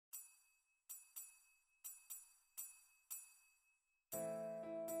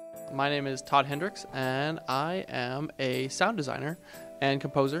My name is Todd Hendricks, and I am a sound designer and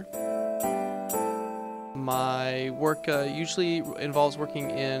composer. My work usually involves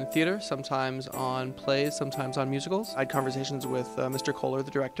working in theater, sometimes on plays, sometimes on musicals. I had conversations with Mr. Kohler,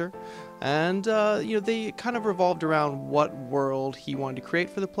 the director, and they kind of revolved around what world he wanted to create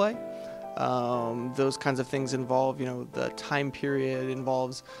for the play. Those kinds of things involve, the time period,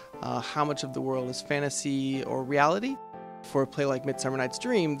 involves how much of the world is fantasy or reality. For a play like Midsummer Night's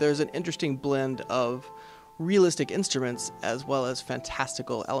Dream, there's an interesting blend of realistic instruments as well as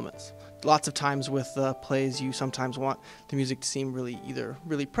fantastical elements. Lots of times with plays, you sometimes want the music to seem either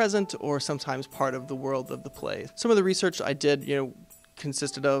really present or sometimes part of the world of the play. Some of the research I did,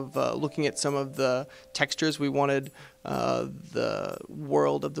 consisted of looking at some of the textures we wanted the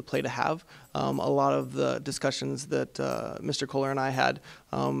world of the play to have. A lot of the discussions that Mr. Kohler and I had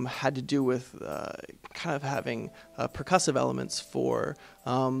to do with kind of having percussive elements for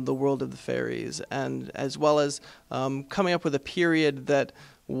the world of the fairies, and as well as coming up with a period that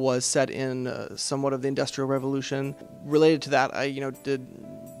was set in somewhat of the Industrial Revolution. Related to that, I did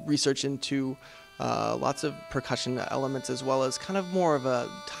research into lots of percussion elements, as well as kind of more of a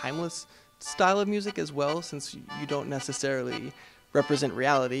timeless style of music as well, since you don't necessarily represent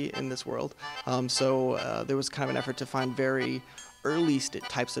reality in this world. So there was kind of an effort to find very early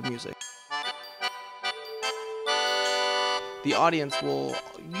types of music. The audience will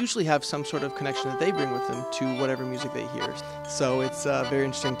usually have some sort of connection that they bring with them to whatever music they hear. So it's very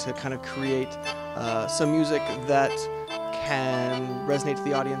interesting to kind of create some music that can resonate to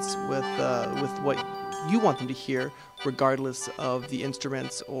the audience with what you want them to hear, regardless of the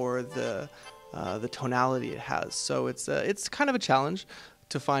instruments or the tonality it has. So it's kind of a challenge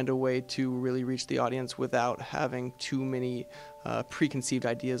to find a way to really reach the audience without having too many preconceived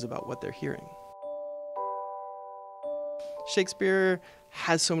ideas about what they're hearing. Shakespeare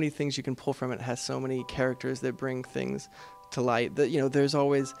has so many things you can pull from it. It has so many characters that bring things to light that there's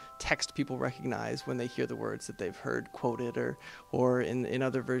always text people recognize when they hear the words that they've heard quoted or in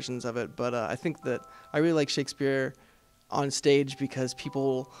other versions of it. But I think that I really like Shakespeare on stage because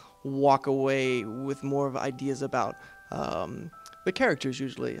people walk away with more of ideas about the characters.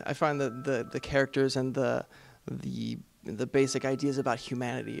 Usually I find that the characters and the basic ideas about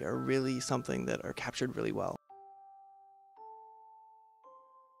humanity are really something that are captured really well.